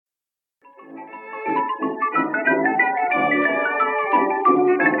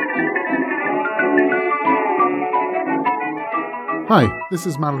Hi, this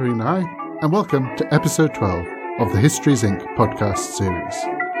is Malory Nye, and welcome to episode 12 of the Histories Inc. podcast series.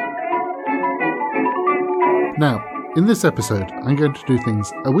 Now, in this episode, I'm going to do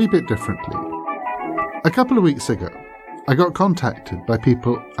things a wee bit differently. A couple of weeks ago, I got contacted by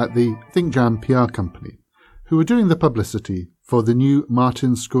people at the Think Jam PR company who were doing the publicity for the new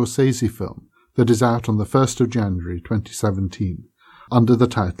Martin Scorsese film that is out on the 1st of January 2017 under the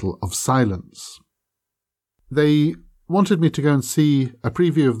title of Silence. They wanted me to go and see a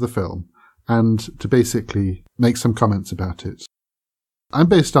preview of the film and to basically make some comments about it. I'm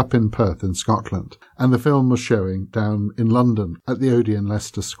based up in Perth in Scotland, and the film was showing down in London at the Odeon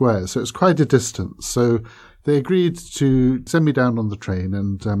Leicester Square, so it's quite a distance. So they agreed to send me down on the train,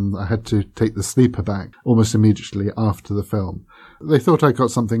 and I had to take the sleeper back almost immediately after the film. They thought I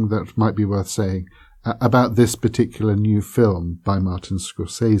got something that might be worth saying about this particular new film by Martin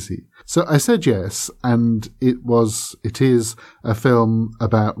Scorsese. So I said yes, and it is a film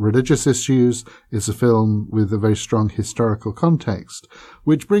about religious issues. It's a film with a very strong historical context,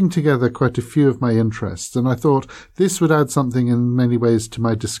 which bring together quite a few of my interests. And I thought this would add something in many ways to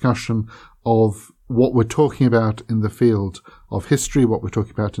my discussion of what we're talking about in the field of history, what we're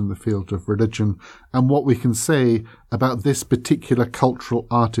talking about in the field of religion, and what we can say about this particular cultural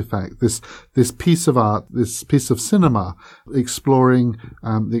artifact, this piece of art, this piece of cinema, exploring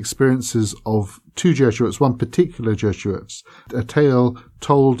the experiences of two Jesuits, one particular Jesuit, a tale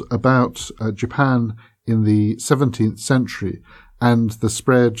told about Japan in the 17th century, and the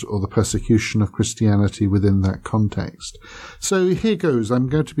spread or the persecution of Christianity within that context. So here goes. I'm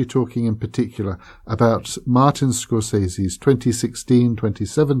going to be talking in particular about Martin Scorsese's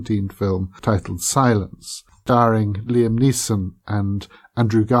 2016-2017 film titled Silence, starring Liam Neeson and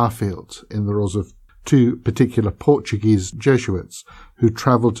Andrew Garfield in the roles of two particular Portuguese Jesuits who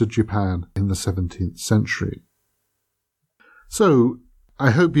travelled to Japan in the 17th century. So, I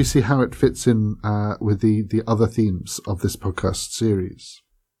hope you see how it fits in with the other themes of this podcast series.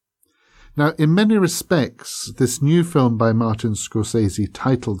 Now, in many respects, this new film by Martin Scorsese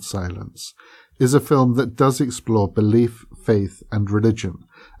titled Silence is a film that does explore belief, faith, and religion,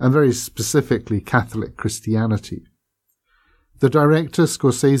 and very specifically Catholic Christianity. The director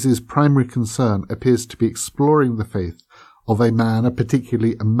Scorsese's primary concern appears to be exploring the faith of a man,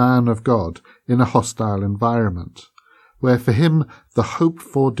 particularly a man of God, in a hostile environment, where for him the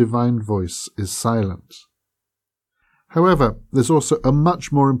hoped-for divine voice is silent. However, there's also a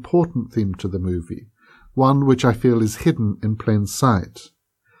much more important theme to the movie, one which I feel is hidden in plain sight.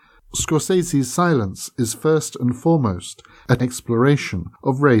 Scorsese's Silence is first and foremost an exploration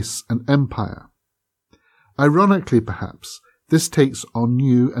of race and empire. Ironically, perhaps, this takes on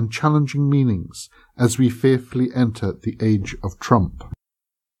new and challenging meanings as we fearfully enter the age of Trump.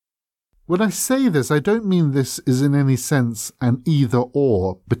 When I say this, I don't mean this is in any sense an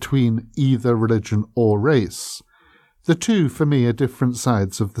either-or between either religion or race. The two, for me, are different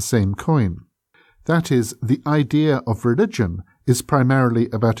sides of the same coin. That is, the idea of religion is primarily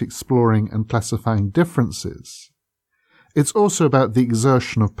about exploring and classifying differences. It's also about the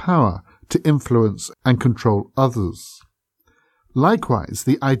exertion of power to influence and control others. Likewise,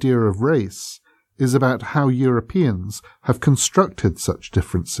 the idea of race is about how Europeans have constructed such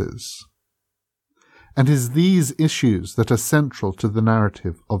differences. And is these issues that are central to the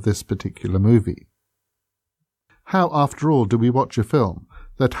narrative of this particular movie. How, after all, do we watch a film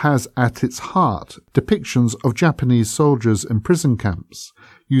that has at its heart depictions of Japanese soldiers in prison camps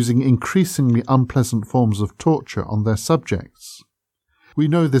using increasingly unpleasant forms of torture on their subjects? We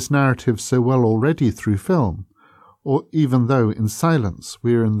know this narrative so well already through film, or even though in Silence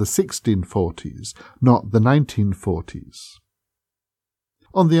we're in the 1640s, not the 1940s.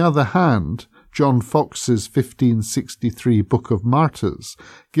 On the other hand, John Fox's 1563 Book of Martyrs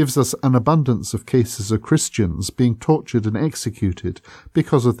gives us an abundance of cases of Christians being tortured and executed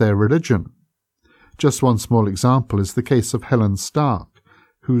because of their religion. Just one small example is the case of Helen Stark,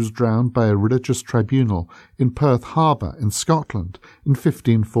 who was drowned by a religious tribunal in Perth Harbour in Scotland in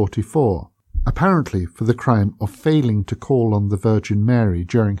 1544, apparently for the crime of failing to call on the Virgin Mary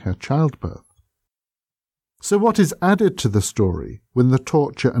during her childbirth. So what is added to the story when the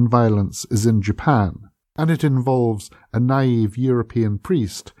torture and violence is in Japan, and it involves a naive European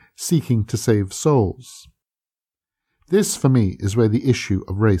priest seeking to save souls? This, for me, is where the issue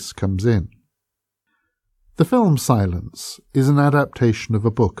of race comes in. The film Silence is an adaptation of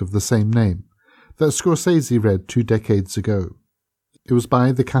a book of the same name that Scorsese read 2 decades ago. It was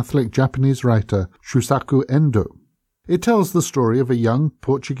by the Catholic Japanese writer Shusaku Endo. It tells the story of a young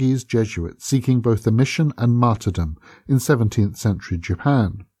Portuguese Jesuit seeking both a mission and martyrdom in 17th century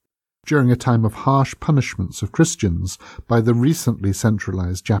Japan, during a time of harsh punishments of Christians by the recently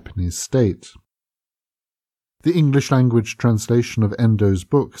centralized Japanese state. The English-language translation of Endo's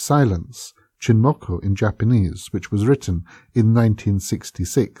book Silence, Chinmoko in Japanese, which was written in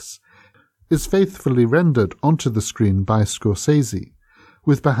 1966, is faithfully rendered onto the screen by Scorsese,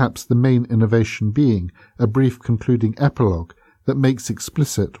 with perhaps the main innovation being a brief concluding epilogue that makes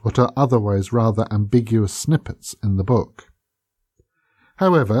explicit what are otherwise rather ambiguous snippets in the book.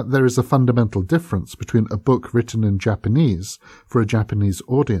 However, there is a fundamental difference between a book written in Japanese for a Japanese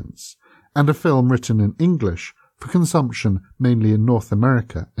audience and a film written in English for consumption mainly in North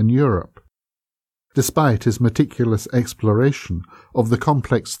America and Europe. Despite his meticulous exploration of the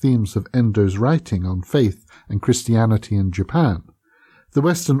complex themes of Endo's writing on faith and Christianity in Japan, the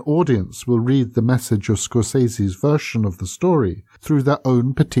Western audience will read the message of Scorsese's version of the story through their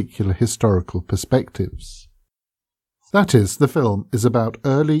own particular historical perspectives. That is, the film is about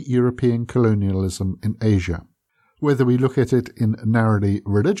early European colonialism in Asia, whether we look at it in narrowly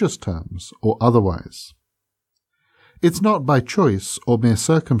religious terms or otherwise. It's not by choice or mere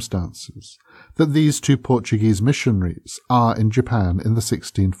circumstances that these two Portuguese missionaries are in Japan in the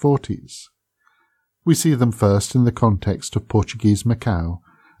 1640s. We see them first in the context of Portuguese Macau,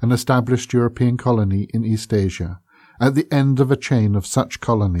 an established European colony in East Asia, at the end of a chain of such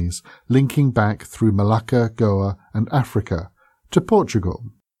colonies linking back through Malacca, Goa, and Africa to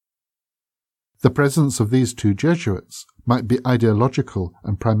Portugal. The presence of these two Jesuits might be ideological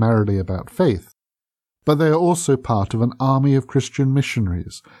and primarily about faith, but they are also part of an army of Christian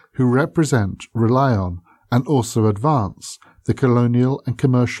missionaries who represent, rely on, and also advance the colonial and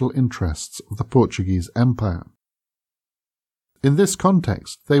commercial interests of the Portuguese Empire. In this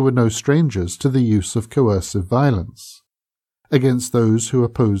context, they were no strangers to the use of coercive violence against those who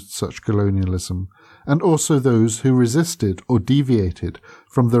opposed such colonialism, and also those who resisted or deviated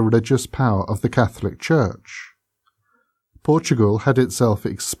from the religious power of the Catholic Church. Portugal had itself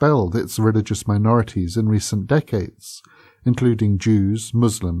expelled its religious minorities in recent decades, including Jews,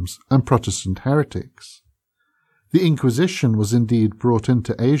 Muslims, and Protestant heretics. The Inquisition was indeed brought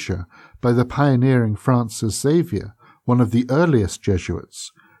into Asia by the pioneering Francis Xavier, one of the earliest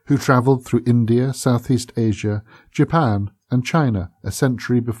Jesuits, who travelled through India, Southeast Asia, Japan, and China a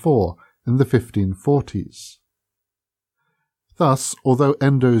century before in the 1540s. Thus, although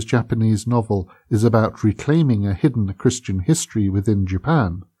Endo's Japanese novel is about reclaiming a hidden Christian history within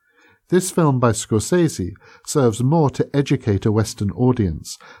Japan, this film by Scorsese serves more to educate a Western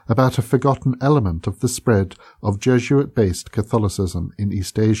audience about a forgotten element of the spread of Jesuit-based Catholicism in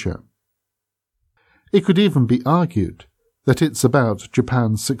East Asia. It could even be argued that it's about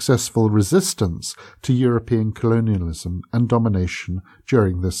Japan's successful resistance to European colonialism and domination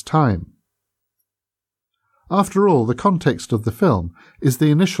during this time. After all, the context of the film is the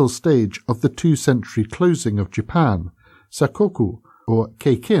initial stage of the 2-century closing of Japan, Sakoku, or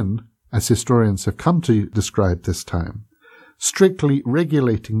Keikin, as historians have come to describe this time, strictly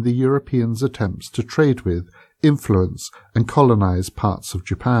regulating the Europeans' attempts to trade with, influence, and colonize parts of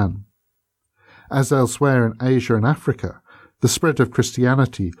Japan. As elsewhere in Asia and Africa, the spread of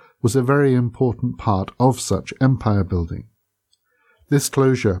Christianity was a very important part of such empire building. This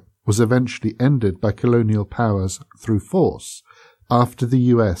closure was eventually ended by colonial powers through force after the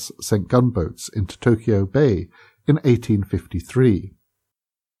US sent gunboats into Tokyo Bay in 1853.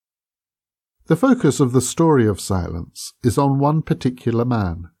 The focus of the story of Silence is on one particular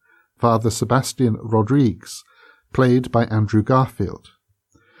man, Father Sebastian Rodrigues, played by Andrew Garfield,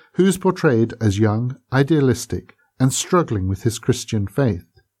 who is portrayed as young, idealistic, and struggling with his Christian faith.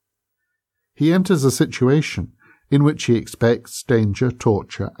 He enters a situation in which he expects danger,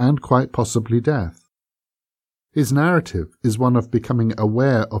 torture, and quite possibly death. His narrative is one of becoming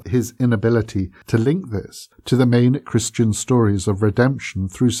aware of his inability to link this to the main Christian stories of redemption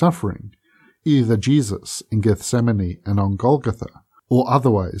through suffering, either Jesus in Gethsemane and on Golgotha, or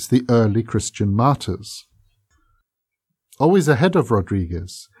otherwise the early Christian martyrs. Always ahead of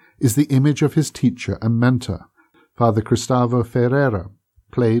Rodrigues is the image of his teacher and mentor, Father Gustavo Ferreira,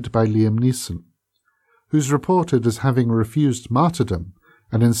 played by Liam Neeson, who's reported as having refused martyrdom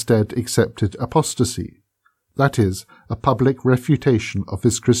and instead accepted apostasy, that is, a public refutation of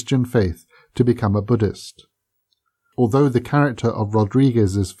his Christian faith to become a Buddhist. Although the character of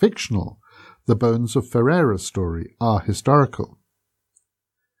Rodrigues is fictional, the bones of Ferreira's story are historical.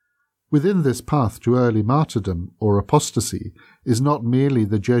 Within this path to early martyrdom or apostasy is not merely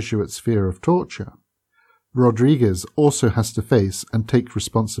the Jesuits' fear of torture, Rodriguez also has to face and take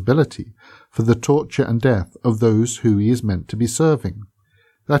responsibility for the torture and death of those who he is meant to be serving,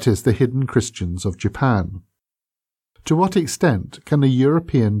 that is, the hidden Christians of Japan. To what extent can a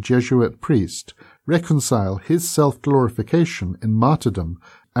European Jesuit priest reconcile his self-glorification in martyrdom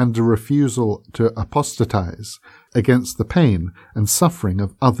and a refusal to apostatize against the pain and suffering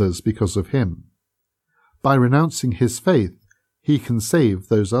of others because of him? By renouncing his faith, he can save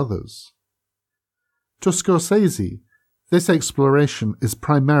those others. To Scorsese, this exploration is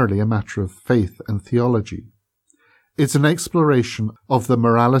primarily a matter of faith and theology. It's an exploration of the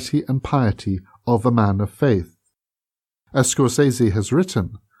morality and piety of a man of faith. As Scorsese has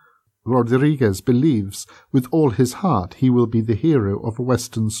written, Rodriguez believes with all his heart he will be the hero of a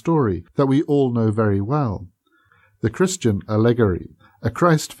Western story that we all know very well. The Christian allegory, a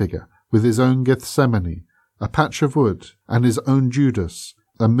Christ figure with his own Gethsemane, a patch of wood, and his own Judas,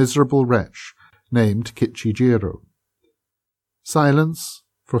 a miserable wretch named Kichijiro. Silence,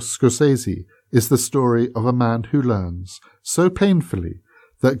 for Scorsese, is the story of a man who learns, so painfully,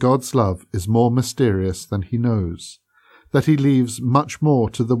 that God's love is more mysterious than he knows, that he leaves much more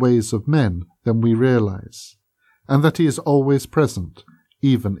to the ways of men than we realize, and that he is always present,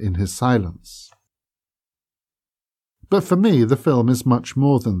 even in his silence. But for me, the film is much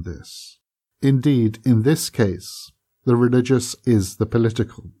more than this. Indeed, in this case, the religious is the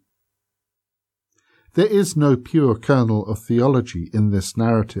political. There is no pure kernel of theology in this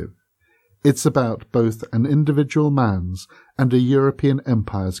narrative. It's about both an individual man's and a European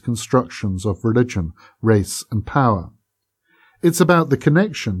empire's constructions of religion, race, and power. It's about the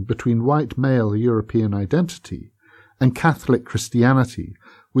connection between white male European identity and Catholic Christianity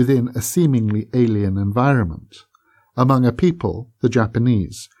within a seemingly alien environment, among a people, the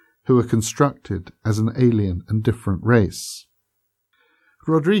Japanese, who are constructed as an alien and different race.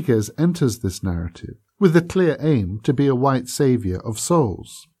 Rodriguez enters this narrative with the clear aim to be a white saviour of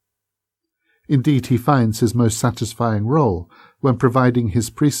souls. Indeed, he finds his most satisfying role when providing his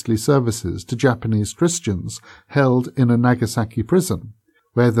priestly services to Japanese Christians held in a Nagasaki prison,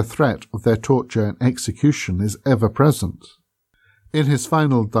 where the threat of their torture and execution is ever present. In his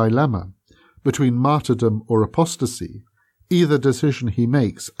final dilemma, between martyrdom or apostasy, either decision he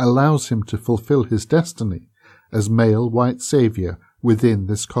makes allows him to fulfill his destiny as male white saviour within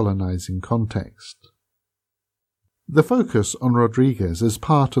this colonizing context. The focus on Rodriguez is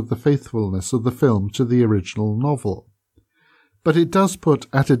part of the faithfulness of the film to the original novel, but it does put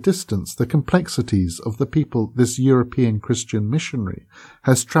at a distance the complexities of the people this European Christian missionary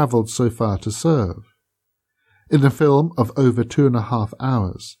has travelled so far to serve. In a film of over 2.5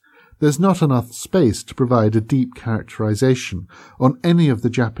 hours, there's not enough space to provide a deep characterization on any of the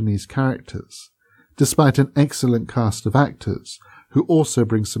Japanese characters, despite an excellent cast of actors who also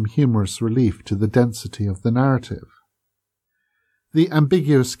bring some humorous relief to the density of the narrative. The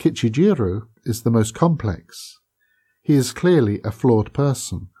ambiguous Kichijiro is the most complex. He is clearly a flawed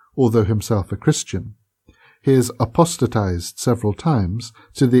person, although himself a Christian. He is apostatized several times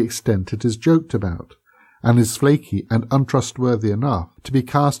to the extent it is joked about, and is flaky and untrustworthy enough to be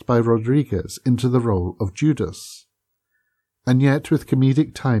cast by Rodriguez into the role of Judas. And yet, with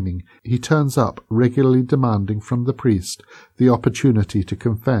comedic timing, he turns up regularly demanding from the priest the opportunity to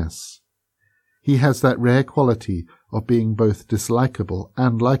confess. He has that rare quality of being both dislikable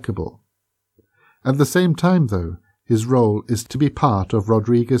and likable. At the same time, though, his role is to be part of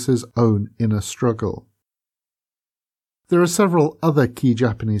Rodriguez's own inner struggle. There are several other key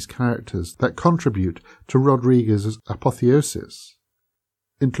Japanese characters that contribute to Rodriguez's apotheosis,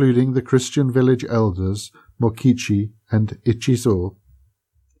 including the Christian village elders Mokichi and Ichizo,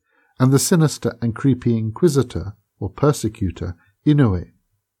 and the sinister and creepy inquisitor, or persecutor, Inoue.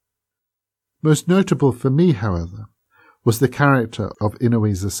 Most notable for me, however, was the character of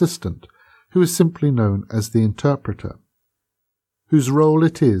Inoue's assistant, who is simply known as the interpreter, whose role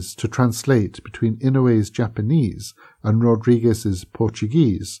it is to translate between Inoue's Japanese and Rodriguez's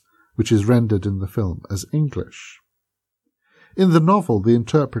Portuguese, which is rendered in the film as English. In the novel, the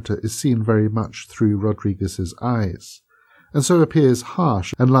interpreter is seen very much through Rodriguez's eyes, and so appears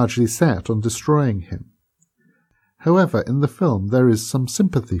harsh and largely set on destroying him. However, in the film there is some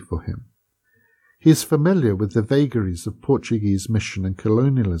sympathy for him. He is familiar with the vagaries of Portuguese mission and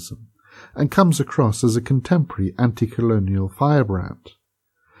colonialism, and comes across as a contemporary anti-colonial firebrand.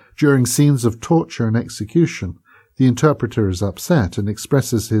 During scenes of torture and execution, the interpreter is upset and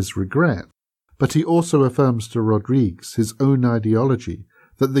expresses his regret, but he also affirms to Rodriguez his own ideology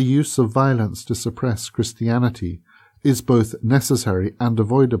that the use of violence to suppress Christianity is both necessary and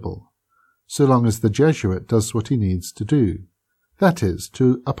avoidable, so long as the Jesuit does what he needs to do, that is,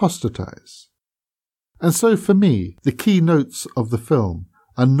 to apostatize. And so for me, the key notes of the film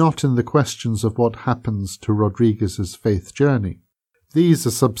are not in the questions of what happens to Rodriguez's faith journey. These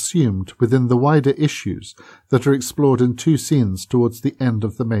are subsumed within the wider issues that are explored in two scenes towards the end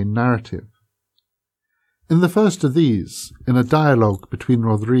of the main narrative. In the first of these, in a dialogue between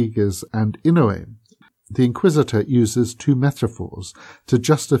Rodriguez and Inoue, the Inquisitor uses two metaphors to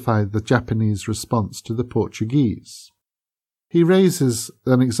justify the Japanese response to the Portuguese. He raises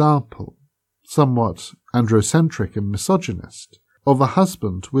an example, somewhat androcentric and misogynist, of a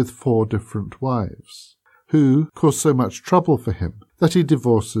husband with 4 different wives, who cause so much trouble for him that he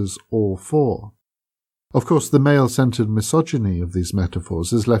divorces all 4. Of course, the male-centered misogyny of these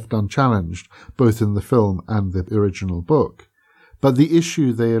metaphors is left unchallenged, both in the film and the original book, but the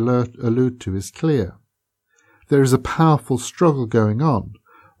issue they allude to is clear. There is a powerful struggle going on,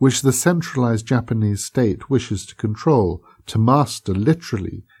 which the centralized Japanese state wishes to control, to master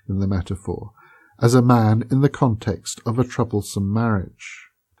literally, in the metaphor, as a man in the context of a troublesome marriage.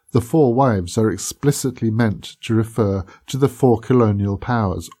 The 4 wives are explicitly meant to refer to the 4 colonial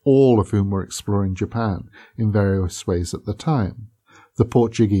powers, all of whom were exploring Japan in various ways at the time: the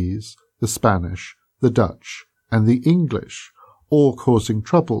Portuguese, the Spanish, the Dutch, and the English, all causing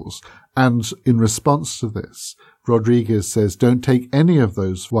troubles, and in response to this, Rodriguez says, don't take any of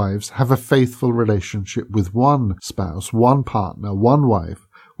those wives, have a faithful relationship with one spouse, one partner, one wife,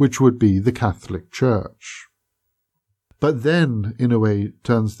 which would be the Catholic Church. But then, in a way,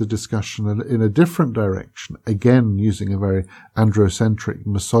 turns the discussion in a different direction, again using a very androcentric,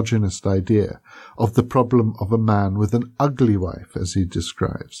 misogynist idea of the problem of a man with an ugly wife, as he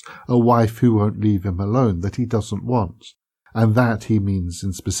describes, a wife who won't leave him alone, that he doesn't want. And that he means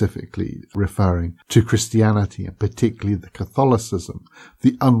in specifically referring to Christianity, and particularly the Catholicism,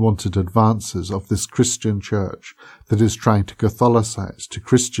 the unwanted advances of this Christian church that is trying to Catholicize, to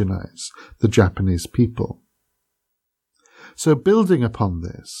Christianize the Japanese people. So building upon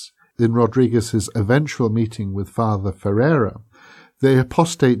this, in Rodriguez's eventual meeting with Father Ferreira, the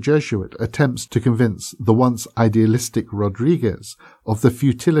apostate Jesuit attempts to convince the once idealistic Rodriguez of the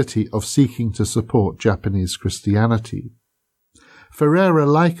futility of seeking to support Japanese Christianity. Ferreira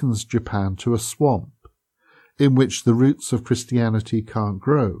likens Japan to a swamp, in which the roots of Christianity can't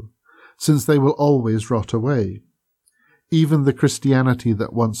grow, since they will always rot away. Even the Christianity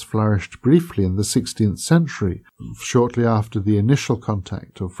that once flourished briefly in the 16th century, shortly after the initial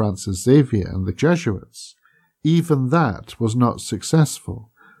contact of Francis Xavier and the Jesuits, even that was not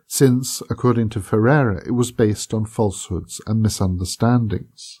successful, since, according to Ferreira, it was based on falsehoods and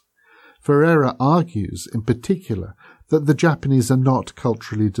misunderstandings. Ferreira argues, in particular, that the Japanese are not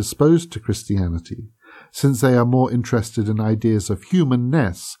culturally disposed to Christianity, since they are more interested in ideas of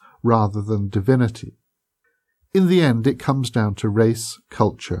humanness rather than divinity. In the end, it comes down to race,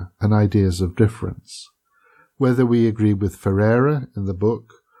 culture, and ideas of difference. Whether we agree with Ferreira in the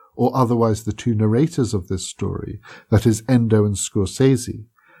book, or otherwise the 2 narrators of this story, that is Endo and Scorsese,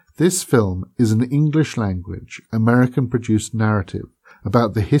 this film is an English-language, American-produced narrative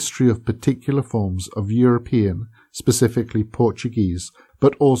about the history of particular forms of European, specifically Portuguese,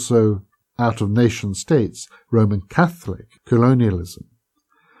 but also out-of-nation states, Roman Catholic colonialism.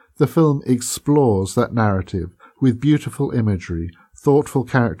 The film explores that narrative with beautiful imagery, thoughtful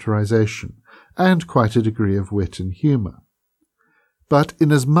characterization, and quite a degree of wit and humour. But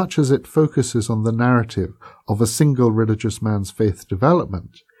inasmuch as it focuses on the narrative of a single religious man's faith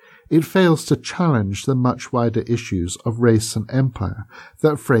development, it fails to challenge the much wider issues of race and empire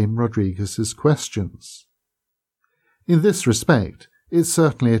that frame Rodriguez's questions. In this respect, it's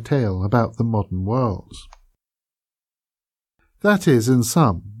certainly a tale about the modern world. That is, in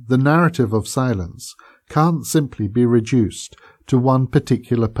sum, the narrative of Silence can't simply be reduced to one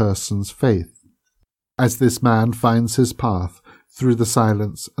particular person's faith, as this man finds his path through the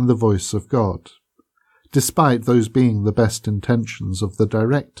silence and the voice of God, despite those being the best intentions of the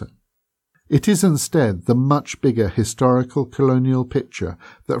director. It is instead the much bigger historical colonial picture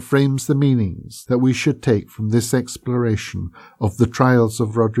that frames the meanings that we should take from this exploration of the trials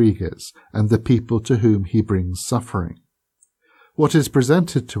of Rodriguez and the people to whom he brings suffering. What is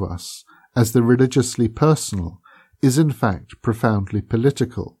presented to us as the religiously personal is in fact profoundly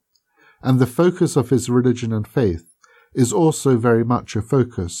political, and the focus of his religion and faith is also very much a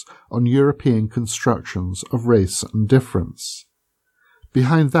focus on European constructions of race and difference.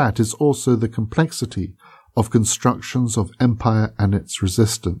 Behind that is also the complexity of constructions of empire and its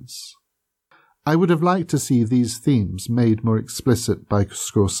resistance. I would have liked to see these themes made more explicit by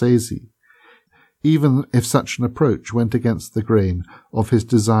Scorsese, even if such an approach went against the grain of his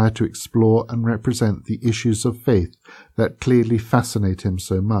desire to explore and represent the issues of faith that clearly fascinate him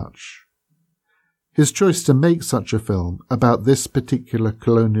so much. His choice to make such a film about this particular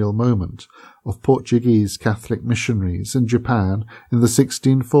colonial moment of Portuguese Catholic missionaries in Japan in the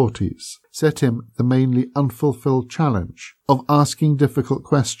 1640s set him the mainly unfulfilled challenge of asking difficult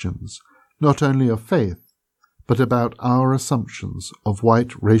questions, not only of faith, but about our assumptions of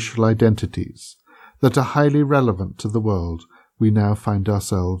white racial identities that are highly relevant to the world we now find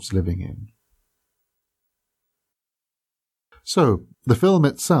ourselves living in. So, the film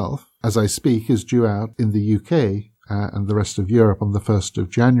itself, as I speak, is due out in the UK and the rest of Europe on the 1st of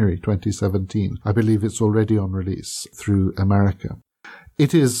January 2017. I believe it's already on release through America.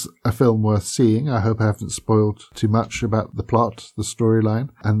 It is a film worth seeing. I hope I haven't spoiled too much about the plot, the storyline,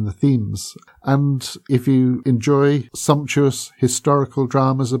 and the themes. And if you enjoy sumptuous historical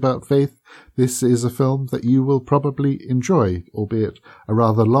dramas about faith, this is a film that you will probably enjoy, albeit a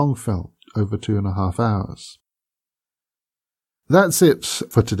rather long film, over 2.5 hours. That's it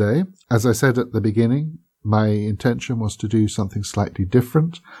for today. As I said at the beginning, my intention was to do something slightly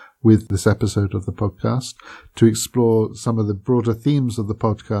different with this episode of the podcast, to explore some of the broader themes of the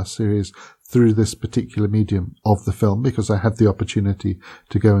podcast series through this particular medium of the film, because I had the opportunity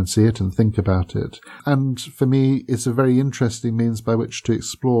to go and see it and think about it. And for me, it's a very interesting means by which to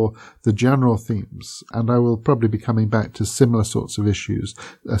explore the general themes, and I will probably be coming back to similar sorts of issues,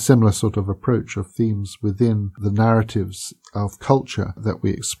 a similar sort of approach of themes within the narratives of culture that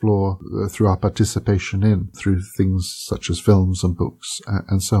we explore through our participation in, through things such as films and books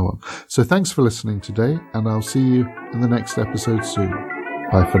and so on. So thanks for listening today, and I'll see you in the next episode soon.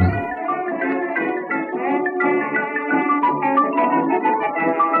 Bye for now.